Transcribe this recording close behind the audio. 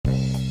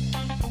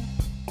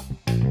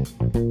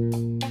Yo,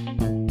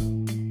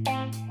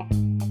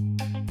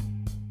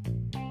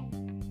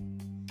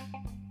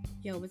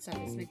 what's up?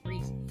 It's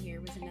McBreezy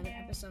here with another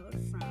episode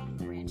from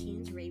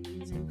Rantings,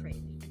 Ravings, and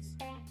Cravings.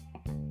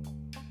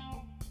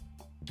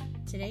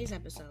 Today's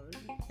episode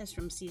is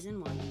from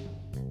Season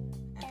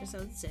 1,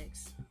 Episode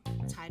 6,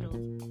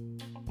 titled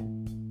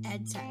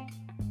EdTech,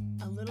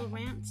 a little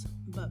rant,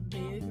 but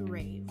big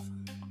rave.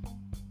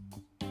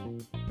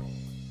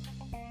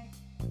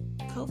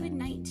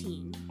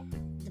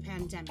 COVID-19, the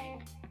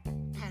pandemic,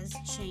 has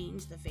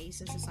changed the face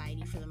of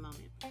society for the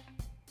moment.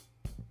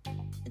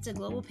 It's a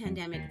global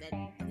pandemic that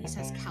at least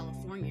has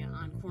California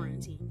on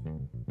quarantine.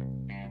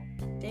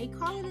 They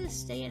call it a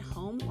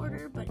stay-at-home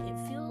order, but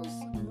it feels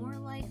more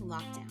like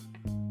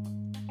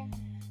lockdown.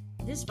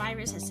 This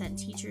virus has sent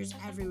teachers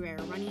everywhere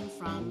running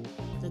from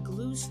the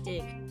glue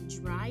stick,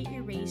 dry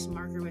erase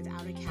marker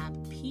without a cap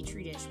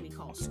petri dish we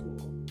call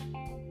school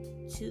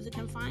to the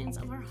confines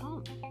of our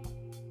home.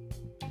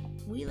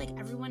 We, like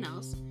everyone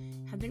else,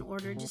 have been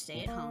ordered to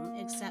stay at home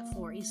except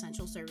for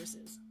essential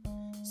services.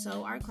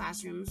 So our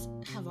classrooms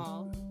have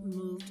all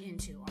moved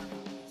into our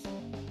homes.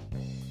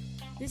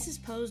 This has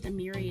posed a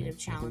myriad of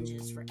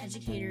challenges for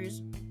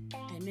educators,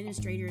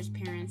 administrators,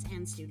 parents,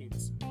 and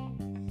students.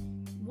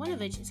 One of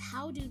which is,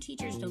 how do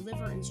teachers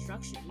deliver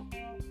instruction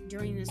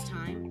during this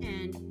time,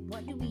 and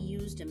what do we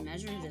use to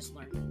measure this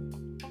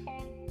learning?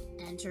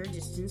 Enter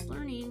distance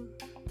learning.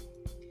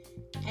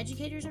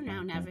 Educators are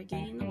now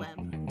navigating the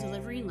web,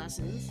 delivering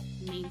lessons,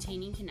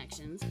 maintaining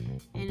connections,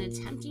 and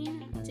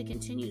attempting to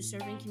continue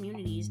serving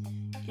communities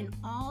in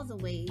all the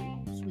ways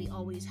we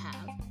always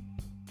have,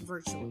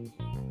 virtually.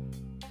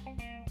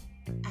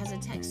 As a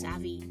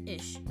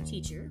tech-savvy-ish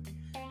teacher,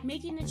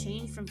 making the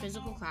change from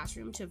physical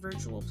classroom to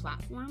virtual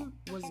platform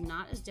was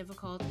not as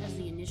difficult as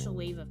the initial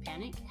wave of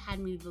panic had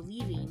me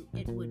believing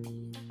it would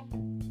be.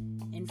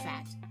 In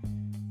fact,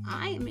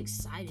 I am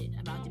excited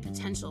about the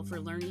potential for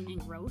learning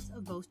and growth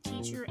of both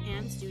teacher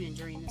and student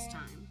during this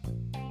time.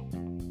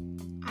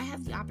 I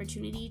have the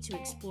opportunity to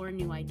explore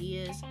new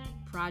ideas,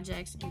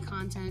 projects, and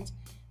content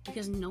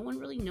because no one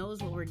really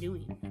knows what we're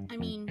doing. I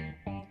mean,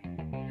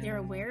 they're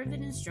aware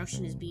that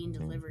instruction is being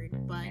delivered,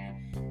 but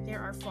there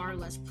are far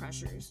less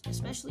pressures,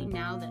 especially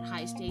now that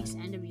high-stakes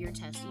end-of-year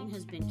testing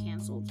has been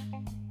canceled,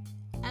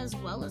 as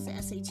well as the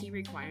SAT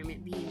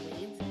requirement being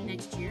waived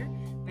next year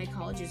by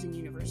colleges and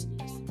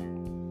universities.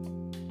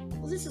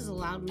 Well, this has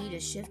allowed me to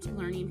shift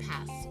learning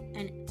paths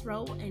and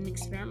throw an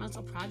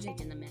experimental project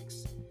in the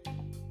mix.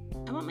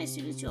 I want my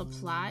students to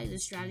apply the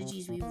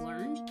strategies we've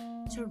learned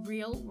to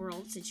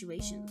real-world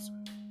situations.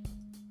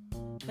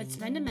 But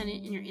spend a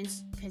minute in your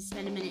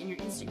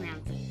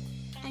Instagram feed,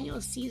 and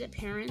you'll see that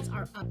parents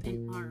are up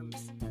in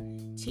arms.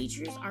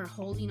 Teachers are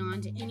holding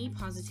on to any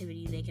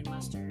positivity they can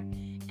muster,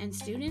 and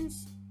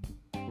students,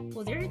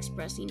 well, they're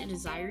expressing a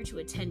desire to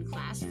attend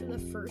class for the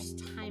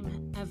first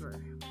time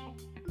ever.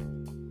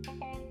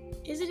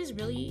 Is it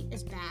really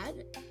as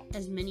bad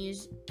as many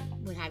as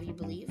would have you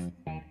believe?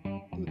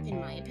 In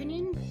my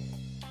opinion,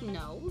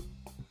 no.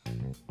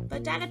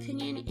 But that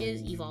opinion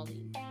is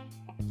evolving.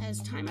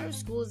 As time out of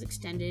school is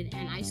extended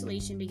and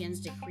isolation begins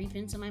to creep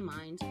into my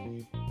mind,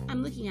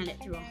 I'm looking at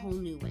it through a whole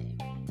new way.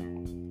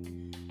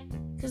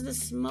 Because the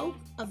smoke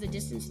of the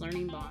distance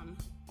learning bomb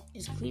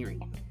is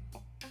clearing.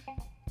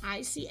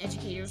 I see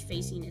educators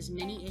facing as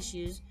many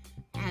issues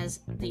as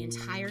the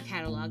entire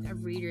catalog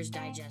of Reader's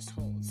Digest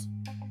holds.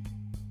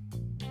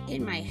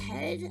 In my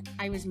head,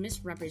 I was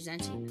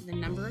misrepresenting the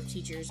number of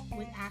teachers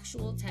with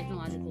actual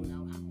technological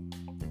know-how.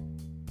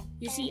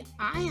 You see,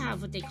 I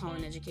have what they call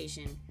in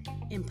education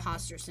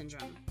imposter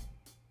syndrome.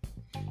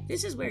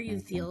 This is where you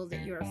feel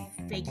that you're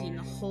faking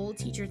the whole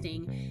teacher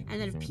thing,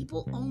 and that if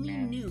people only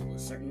knew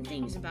certain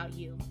things about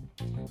you,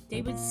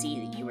 they would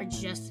see that you were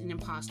just an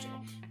imposter,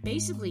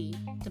 basically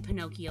the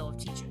Pinocchio of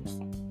teachers.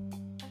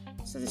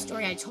 So the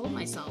story I told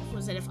myself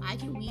was that if I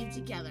can weave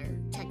together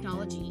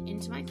technology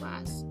into my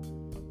class,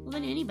 well,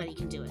 then anybody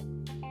can do it.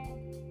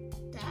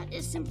 That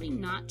is simply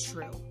not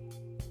true.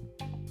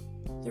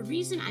 The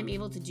reason I'm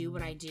able to do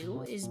what I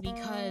do is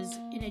because,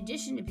 in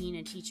addition to being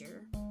a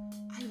teacher,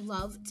 I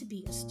love to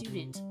be a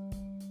student.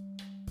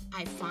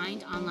 I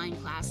find online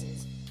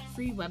classes,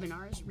 free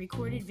webinars,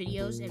 recorded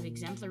videos of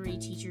exemplary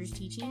teachers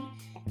teaching,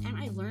 and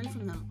I learn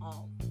from them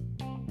all.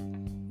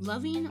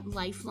 Loving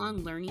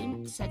lifelong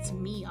learning sets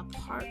me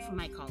apart from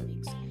my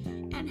colleagues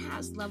and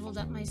has leveled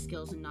up my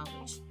skills and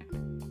knowledge.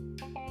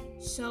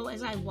 So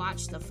as I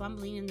watch the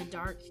fumbling in the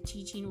dark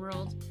teaching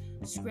world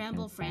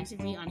scramble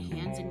frantically on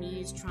hands and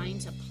knees trying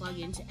to plug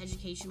into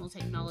educational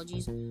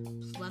technology's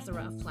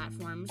plethora of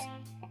platforms,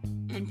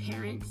 and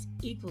parents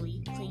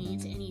equally clinging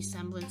to any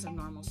semblance of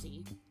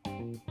normalcy,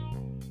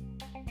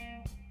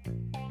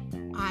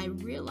 I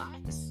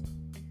realize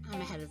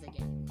I'm ahead of the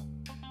game.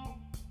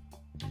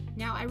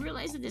 Now, I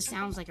realize that this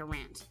sounds like a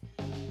rant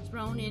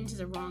thrown into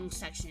the wrong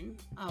section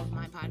of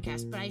my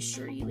podcast, but I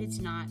assure you it's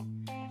not.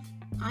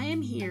 I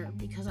am here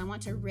because I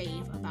want to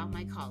rave about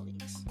my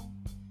colleagues.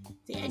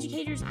 The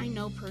educators I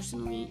know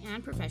personally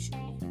and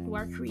professionally who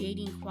are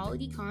creating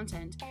quality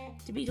content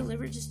to be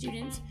delivered to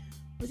students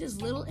with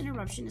as little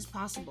interruption as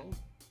possible.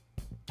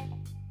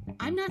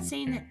 I'm not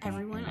saying that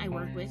everyone I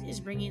work with is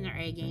bringing their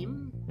A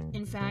game.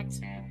 In fact,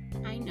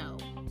 I know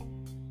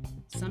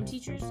some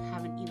teachers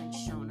haven't even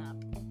shown up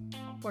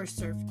or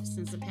surfaced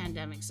since the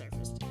pandemic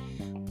surfaced,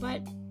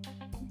 but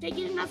they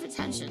get enough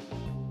attention.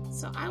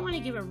 So I want to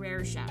give a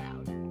rare shout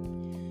out.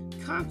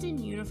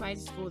 Compton Unified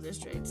School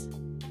District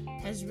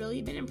has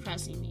really been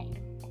impressing me.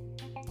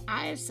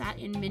 I have sat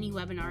in many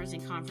webinars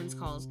and conference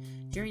calls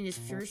during this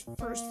first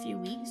few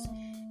weeks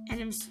and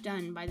am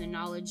stunned by the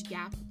knowledge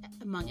gap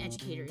among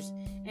educators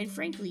and,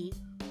 frankly,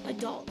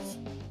 adults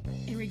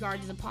in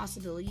regard to the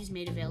possibilities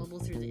made available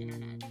through the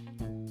internet.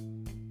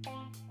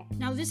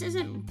 Now, this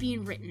isn't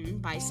being written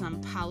by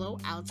some Palo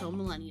Alto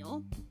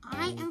millennial.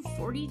 I am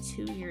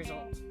 42 years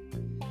old.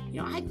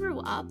 I grew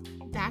up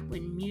back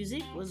when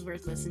music was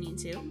worth listening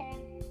to.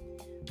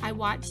 I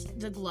watched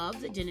The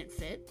Glove That Didn't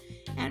Fit,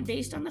 and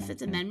based on the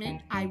Fifth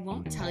Amendment, I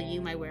won't tell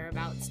you my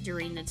whereabouts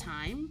during the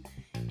time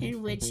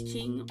in which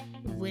King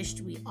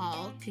wished we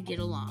all could get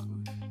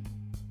along.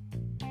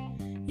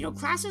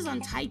 Classes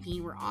on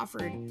typing were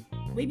offered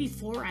way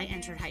before I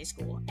entered high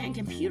school, and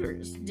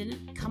computers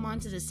didn't come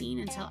onto the scene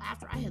until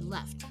after I had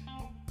left.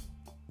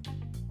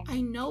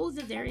 I know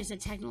that there is a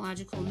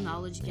technological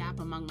knowledge gap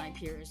among my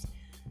peers.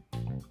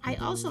 I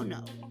also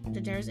know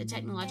that there is a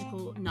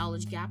technological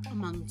knowledge gap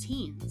among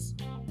teens.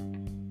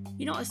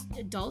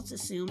 Adults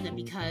assume that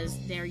because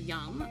they're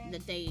young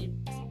that they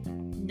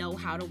know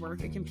how to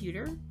work a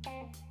computer.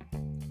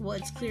 Well,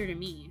 it's clear to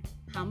me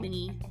how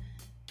many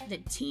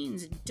that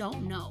teens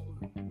don't know,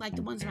 like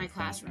the ones in my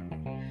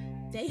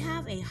classroom. They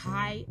have a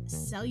high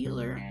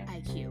cellular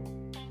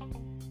IQ,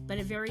 but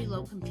a very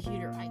low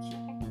computer IQ.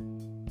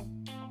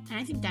 And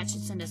I think that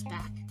should send us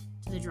back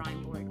to the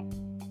drawing board.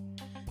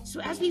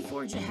 So as we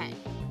forge ahead,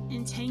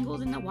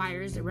 entangled in the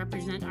wires that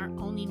represent our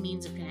only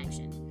means of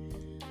connection,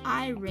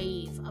 I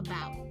rave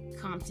about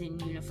Compton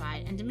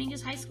Unified and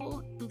Dominguez High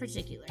School in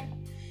particular,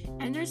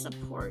 and their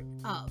support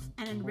of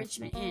and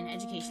enrichment in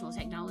educational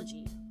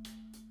technology.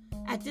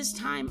 At this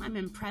time, I'm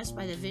impressed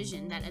by the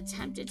vision that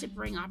attempted to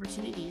bring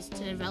opportunities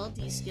to develop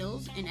these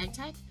skills in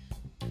EdTech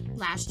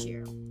last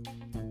year.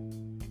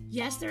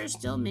 Yes, there are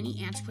still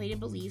many antiquated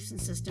beliefs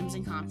and systems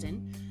in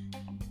Compton,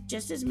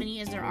 just as many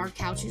as there are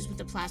couches with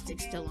the plastic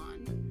still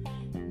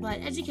on.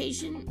 But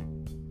education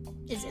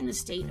is in the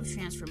state of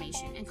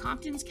transformation, and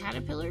Compton's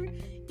caterpillar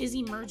is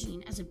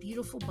emerging as a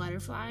beautiful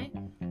butterfly,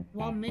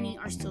 while many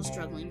are still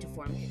struggling to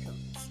form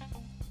cocoons.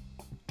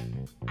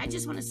 I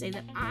just want to say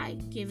that I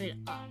give it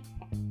up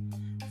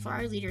for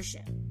our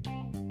leadership,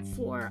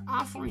 for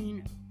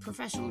offering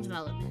professional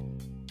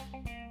development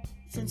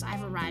since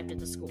I've arrived at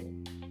the school.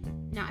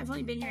 Now, I've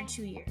only been here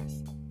 2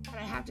 years, but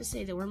I have to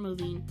say that we're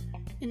moving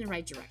in the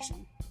right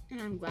direction, and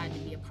I'm glad to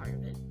be a part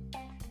of it.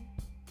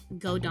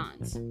 Go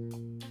Dons!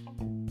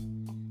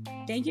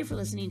 Thank you for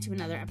listening to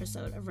another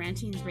episode of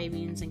Rantings,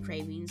 Ravings, and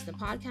Cravings, the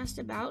podcast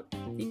about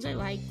things I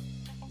like,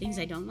 things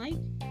I don't like,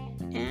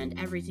 and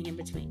everything in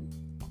between.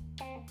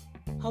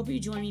 Hope you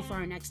join me for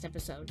our next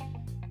episode.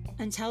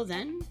 Until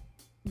then,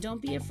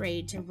 don't be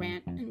afraid to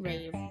rant and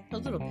rave a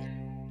little bit.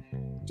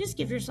 Just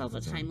give yourself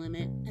a time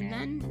limit and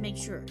then make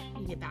sure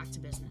you get back to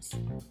business.